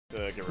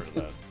Get rid of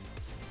that.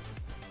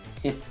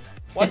 Yeah.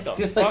 What the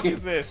Seems fuck like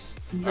is this?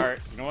 like- Alright,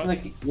 you know what?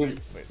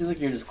 Seems like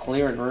you're just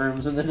clearing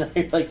rooms and then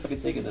you're like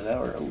fucking taking an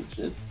hour. Oh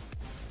shit.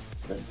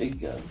 It's a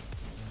big gun.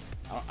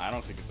 I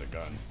don't think it's a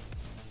gun.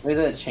 Wait,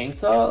 that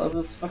chainsaw? Is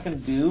this fucking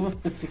Doom?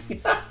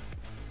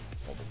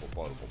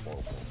 Oh,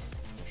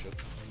 shit.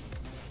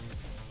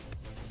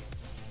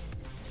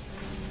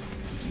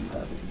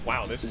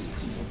 Wow, this is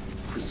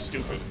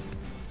stupid.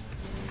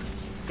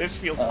 This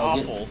feels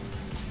awful.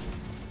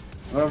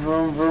 Vroom,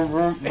 vroom, vroom,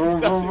 vroom, vroom,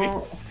 vroom,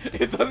 vroom.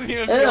 It doesn't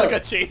even feel like a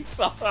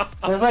chainsaw.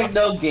 There's like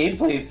no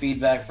gameplay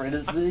feedback for it.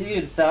 It doesn't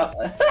even sound.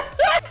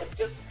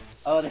 Just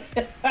oh.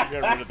 Get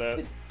rid of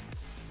that.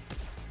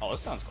 Oh,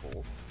 this sounds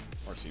cool,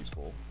 or seems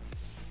cool.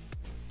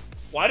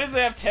 Why does it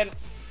have 10?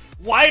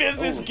 Why does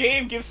this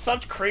game give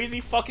such crazy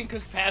fucking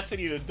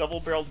capacity to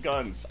double-barreled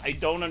guns? I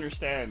don't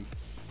understand.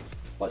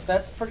 But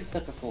that's pretty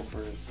typical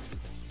for.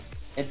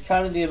 It's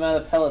kind of the amount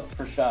of pellets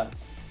per shot.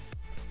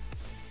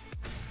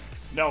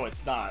 No,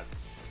 it's not.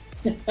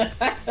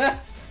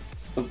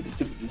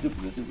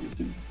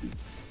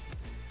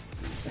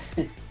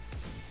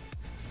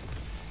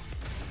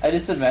 I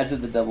just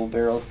imagine the double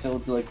barrel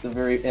filled to like the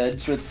very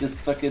edge with just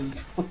fucking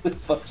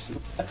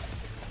function.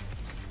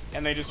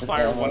 And they just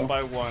fire one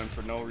by one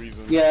for no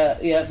reason. Yeah,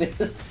 they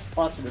just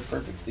launch in a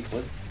perfect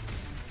sequence.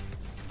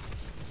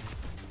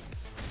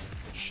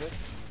 Shit.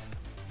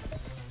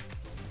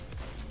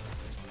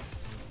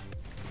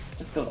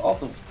 Just go.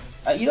 Also,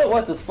 you know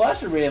what? The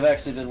splasher may have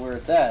actually been where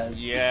it's at.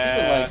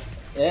 Yeah.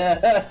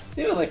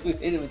 Seeming like we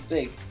made a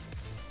mistake.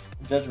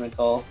 Judgment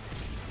call.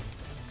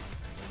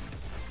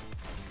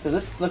 Because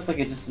this looks like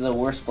it just is a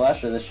worse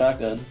splasher than the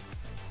shotgun.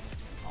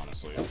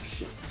 Honestly. Oh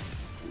shit.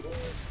 You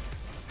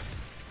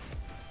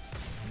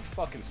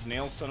fucking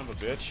snail son of a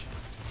bitch.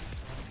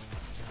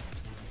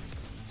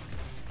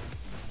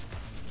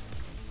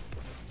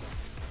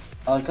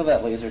 I like how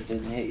that laser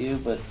didn't hit you,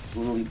 but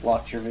literally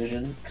blocked your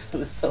vision because it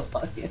was so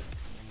on you.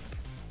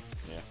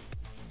 Yeah.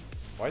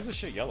 Why is this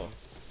shit yellow?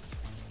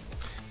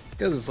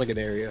 Because it's like an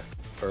area,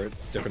 or a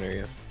different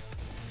area.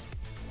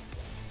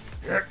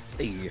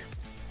 Hey.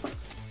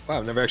 Wow,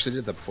 I've never actually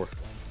did that before.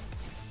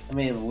 I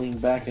may have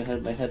leaned back and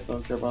had my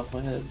headphones drop off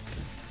my head.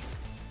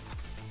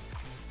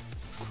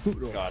 Who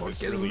the God, fuck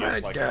this is really that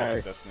is like guy? Call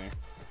of Destiny.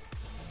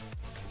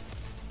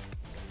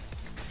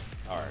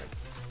 Alright.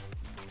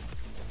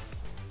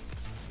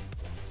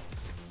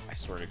 I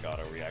swear to God,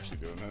 are we actually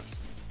doing this?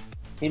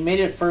 He made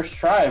it first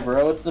try,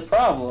 bro. What's the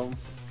problem?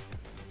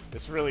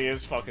 This really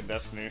is fucking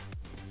Destiny.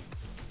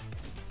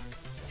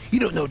 You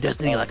don't know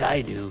Destiny like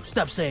I do.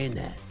 Stop saying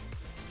that.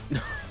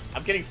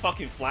 I'm getting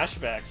fucking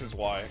flashbacks is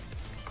why.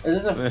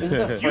 Is this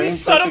a You frame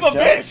son of a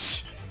perfect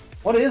bitch!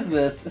 jump? What is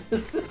this?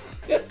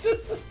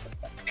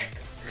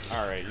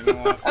 Alright, you know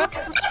what?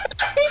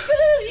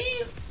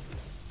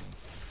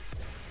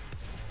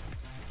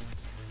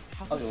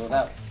 I'll go with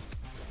that.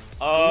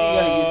 Oh. You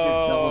gotta use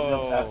your double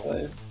jump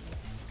halfway.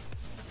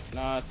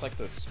 Nah, it's like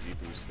the speed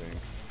boost thing.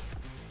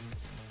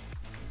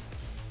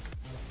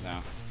 No.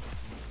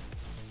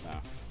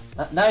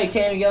 No. Now you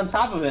can't even get on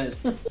top of it.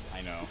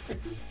 I know.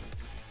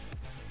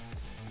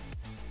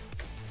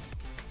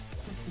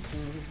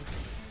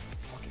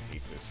 Fucking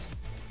hate this.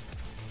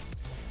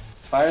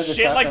 Fire the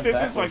Shit like shotgun this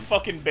is my backwards.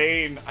 fucking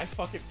bane. I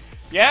fucking...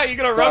 Yeah, you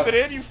gonna rub it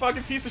in, you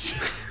fucking piece of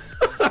shit.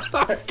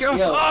 Come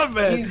Yo, on,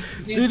 man!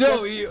 he's Do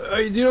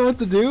you know what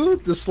to do?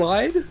 The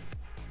slide?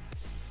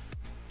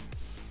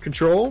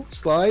 Control,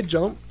 slide,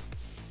 jump.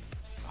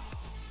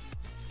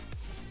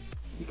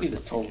 You could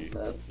just told him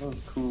that. That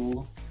was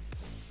cool.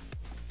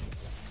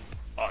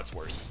 Oh, it's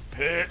worse.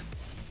 They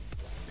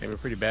were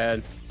pretty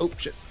bad. Oh,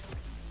 shit.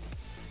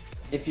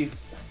 If you...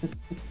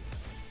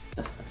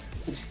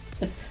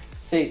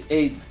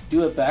 hey,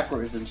 do it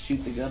backwards and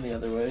shoot the gun the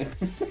other way.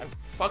 I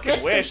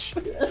fucking wish.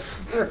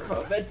 For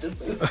momentum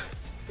boost.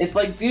 It's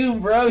like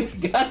Doom, bro.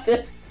 You got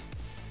this.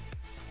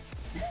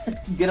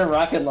 Get a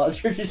rocket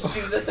launcher, just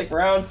shoot it at the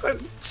ground. I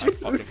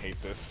fucking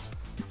hate this.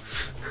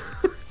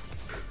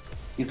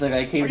 He's like,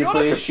 I came Are to you on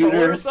play a a controller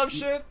shooter. or some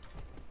shit?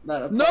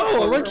 Not a No,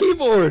 I'm on platformer.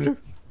 keyboard!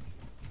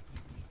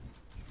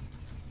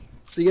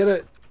 So you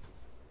gotta...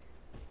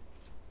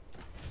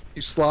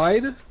 You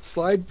slide?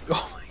 Slide?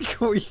 Oh my god,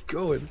 where are you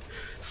going?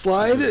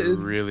 Slide This is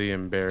and really do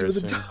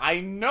embarrassing. the I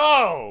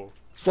know!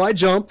 slide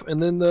jump,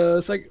 and then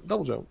the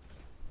double jump.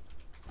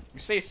 You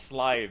say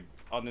slide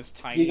on this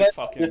You tiny guys have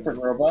fucking... different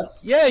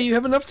robots? Yeah, you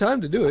have enough time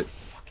to do it.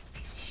 Fucking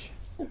piece of shit.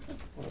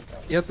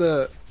 You have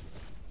to...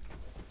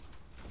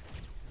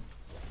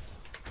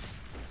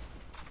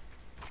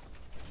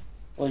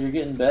 Well, you're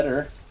getting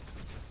better.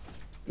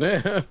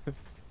 I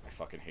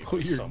fucking hate Oh,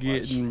 this you're so much.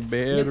 getting It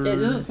better.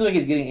 doesn't seem like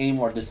he's getting any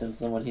more distance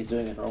than what he's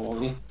doing it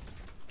normally.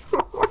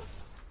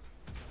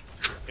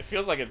 It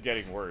feels like it's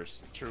getting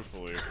worse,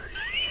 truthfully.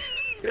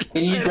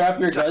 Can you drop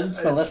your guns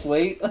for less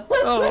weight?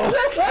 Oh.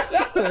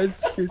 God.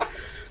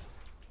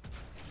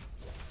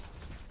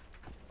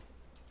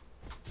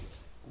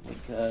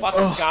 Fucking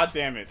Oh.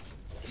 goddamn it.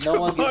 No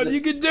one, Come give on, this,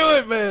 you can do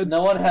it, man!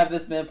 no one have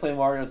this man play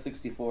Mario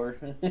 64.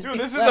 Dude,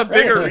 this is a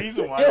bigger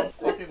reason why I don't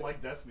fucking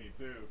like Destiny,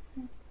 too.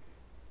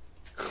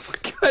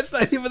 God, it's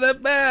not even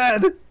that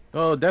bad.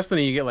 Oh,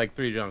 Destiny, you get like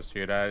 3 jumps,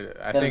 dude. I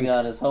Gotta think be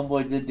honest,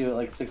 Homeboy did do it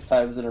like 6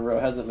 times in a row,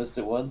 hasn't missed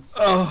it once.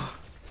 Oh,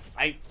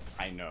 I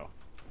know.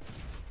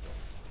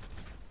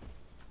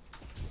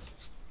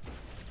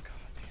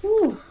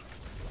 Whew.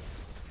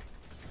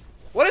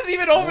 What is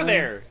even over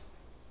there?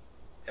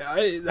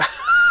 I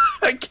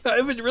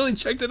haven't really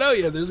checked it out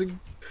yet. There's a.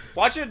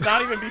 Watch it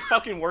not even be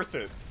fucking worth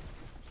it.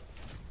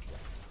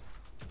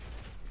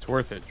 it's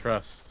worth it.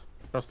 Trust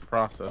the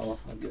process. Oh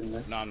my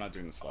goodness. No, I'm not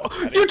doing the slide.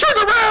 You turned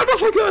around! Oh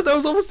my god, that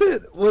was almost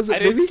it. Was it? I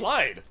didn't maybe?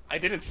 slide. I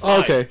didn't slide.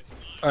 Oh, okay.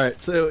 All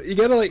right. So you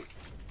gotta like.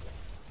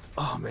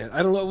 Oh man,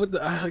 I don't know what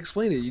I'll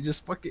explain it. You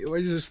just fucking.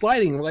 You're just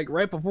sliding like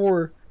right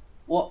before.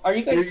 Well, are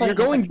you guys You're playing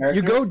going. different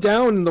You go characters?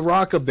 down the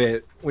rock a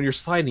bit when you're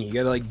sliding. You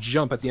gotta like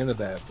jump at the end of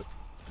that.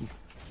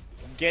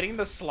 Getting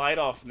the slide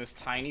off in this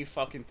tiny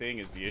fucking thing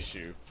is the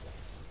issue.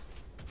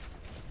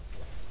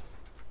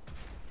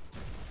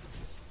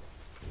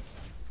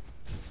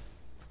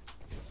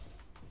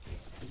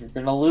 You're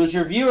gonna lose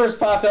your viewers,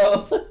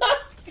 Paco!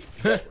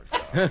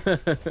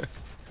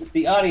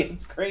 The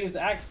audience craves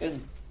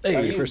action. Hey,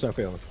 Are your you- first time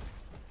failing.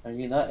 Are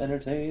you not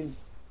entertained?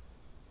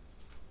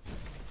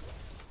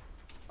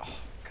 Oh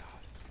god.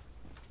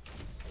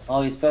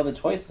 Oh, he's failed it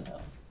twice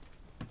now.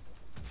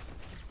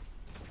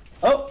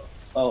 Oh!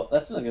 Oh,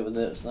 that's not like it was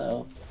it,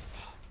 no.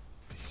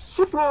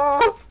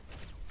 Fuck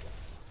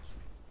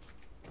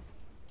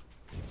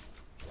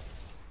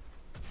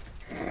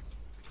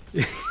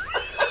you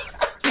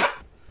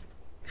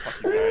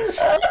guys.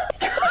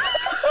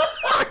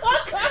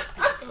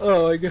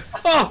 Oh my god.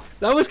 Oh,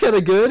 that was kind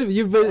of good.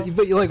 You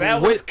like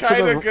That went was to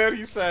kind the, of good,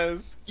 he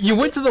says. You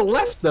went to the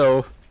left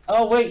though.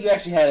 Oh, wait, you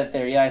actually had it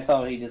there. Yeah, I saw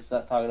what he just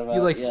stopped talking about.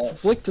 You like yeah.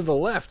 flicked to the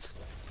left.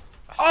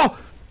 Oh.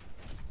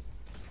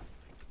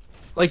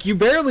 Like you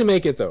barely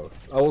make it though.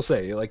 I will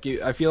say, like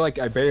I feel like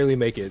I barely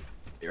make it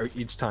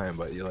each time,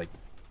 but you're like.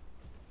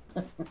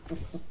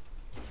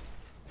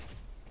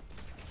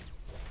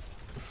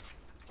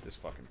 This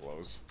fucking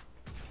blows.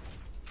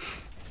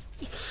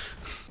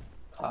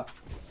 Paco.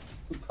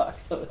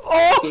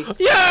 Oh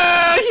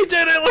yeah, he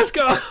did it. Let's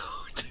go,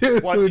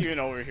 dude. What's even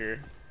over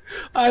here?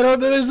 I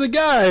don't know. There's a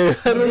guy. I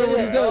don't know what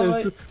he Oh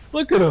does. my-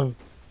 Look at him.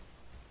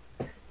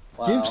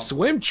 Wow. Give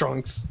swim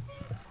trunks.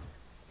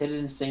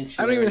 Hidden sanctuary.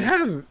 I don't even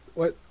have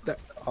what that.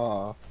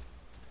 Oh,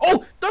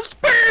 the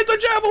spear, the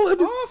javelin.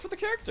 Oh, for the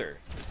character.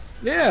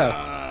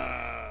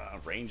 Yeah.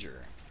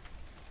 Ranger.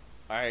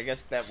 Alright, I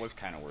guess that was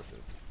kind of worth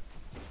it.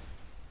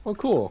 Oh,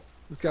 cool.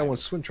 This guy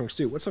wants swim trunks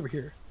too. What's over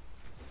here?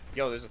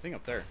 Yo, there's a thing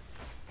up there.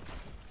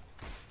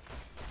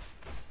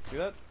 See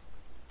that?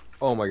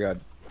 Oh my god.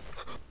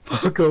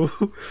 Paco.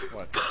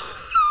 What?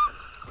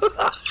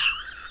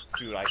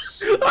 Dude, I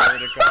swear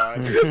to God.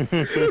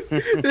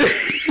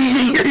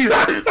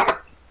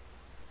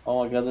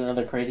 Oh my god,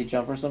 another crazy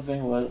jump or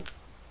something? What?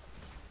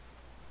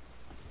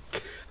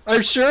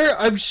 I'm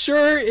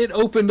sure it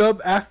opened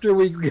up after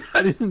we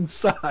got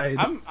inside.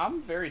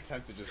 I'm very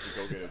tempted just to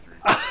go get a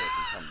drink real quick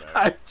and come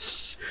back.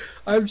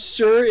 I'm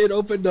sure it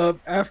opened up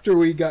after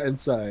we got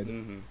inside.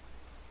 Mm-hmm.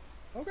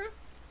 Okay.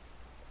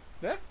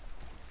 Yeah.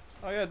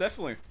 Oh yeah,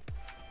 definitely.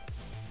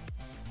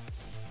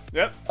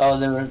 Yep. Oh,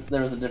 there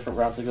was a different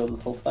route to go this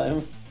whole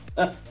time.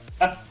 Fuck.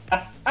 That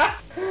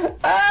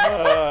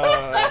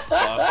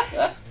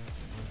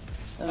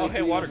Oh, makes hey,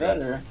 it water even gun.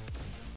 better.